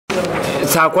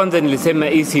Saa kwanza nilisema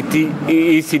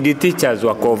ECDE teachers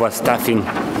wako overstaffing.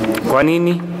 Kwa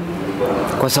nini?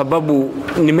 Kwa sababu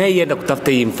nimeenda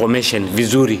kutafuta hii information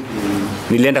vizuri.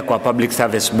 Nilienda kwa Public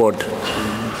Service Board.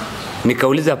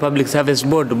 Nikauliza Public Service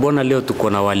Board, mbona leo tuko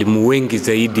na walimu wengi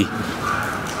zaidi?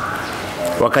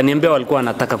 Wakaniambia walikuwa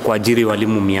wanataka kuajiri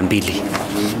walimu 200.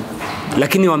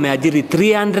 Lakini wameajiri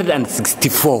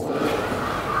 364,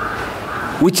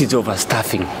 which is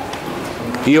overstaffing.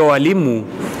 Hiyo walimu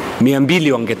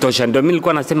 200 wangetosha. Ndio mimi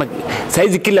nilikuwa nasema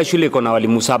saizi kila shule iko na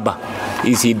walimu 7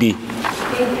 ECD.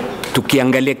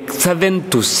 Tukiangalia 7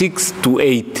 to 6 to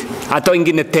 8, hata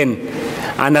wengine 10.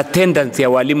 Ana attendance ya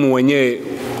walimu wenyewe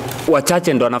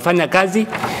wachache ndo wanafanya kazi,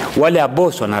 wale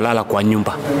boss wanalala kwa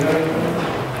nyumba.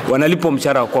 Wanalipo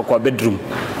mshahara kwa bedroom.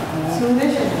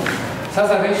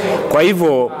 Kwa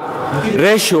hivyo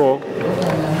ratio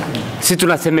si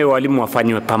tunasema walimu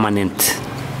wafanywe permanent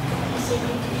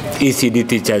ECD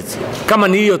teachers. Kama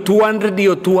ni hiyo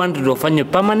 200 wafanywe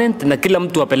permanent na kila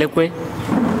mtu apelekwe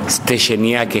station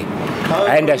yake.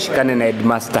 Aende ashikane na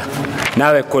headmaster.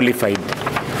 Nawe qualified.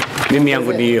 Mimi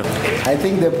yangu ni hiyo. I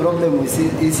think the problem with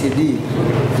ECD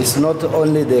is not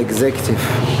only the executive.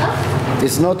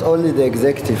 It's not only the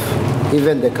executive,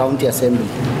 even the county assembly.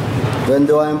 When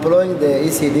they were employing the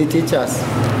ECD teachers,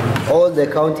 all the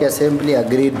county assembly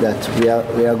agreed that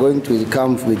we are going to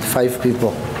come with 5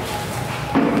 people.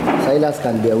 Silas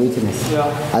can be a witness.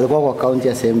 Alikuwa kwa county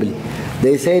assembly.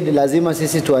 They said lazima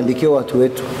sisi tuandikiwe watu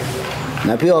wetu.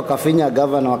 Na pia wakafinya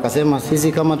governor wakasema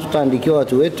sisi kama tutaandikiwa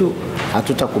watu wetu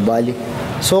hatutakubali.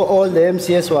 So all the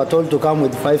MCS were told to come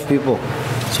with 5 people.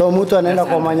 So mtu anaenda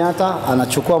kwa Manyata,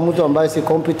 anachukua mtu ambaye si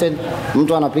competent,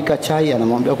 mtu anapika chai,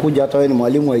 anamwambia kuja hata wewe ni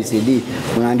mwalimu wa ECD,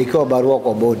 unaandikiwa barua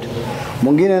kwa board.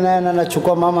 Mwingine naye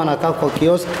anachukua mama anakaa kwa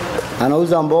kiosk,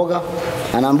 anauza mboga,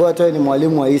 anaambiwa hata wewe ni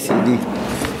mwalimu wa ECD.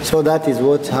 So that is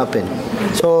what happened.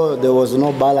 So there was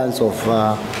no balance of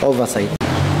oversight.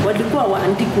 Walikuwa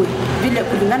waandikwe vile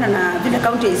kulingana na vile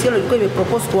county ya Isiolo ilikuwa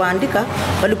imepropose kuandika,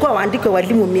 walikuwa waandikwe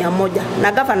walimu 100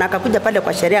 na gavana akakuja pale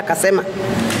kwa sheria akasema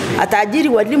ataajiri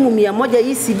walimu 100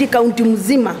 ECD county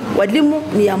mzima, walimu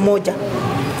 100.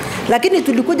 Lakini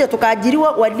tulikuja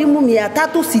tukaajiriwa walimu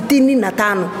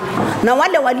 365 na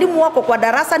wale walimu wako kwa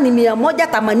darasa ni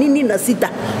 186.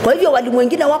 Kwa hivyo walimu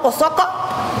wengine wako soko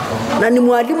na ni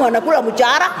mwalimu anakula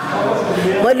mshahara,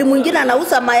 mwalimu mwingine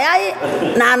anauza mayai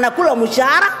na anakula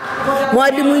mshahara,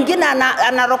 mwalimu mwingine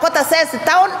anarokota sales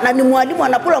town na ni mwalimu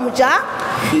anakula mshahara.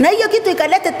 Na hiyo kitu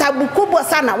ikaleta tabu kubwa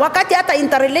sana. Wakati hata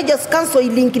Interreligious Council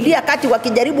iliingilia kati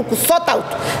wakijaribu kusort out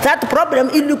that problem,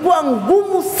 ilikuwa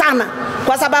ngumu sana.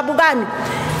 Kwa sababu gani?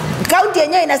 County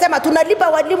yenyewe inasema tunalipa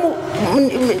walimu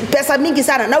pesa mingi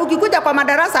sana, na ukikuja kwa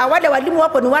madarasa wale walimu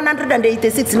wako ni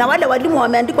 186 na wale walimu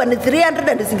wameandikwa ni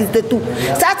 362.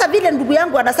 Sasa vile ndugu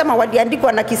yangu anasema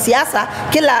waliandikwa na kisiasa,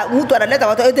 kila mtu analeta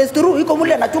watu, it is true, iko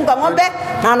mule anachunga ng'ombe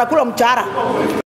na anakula mchara.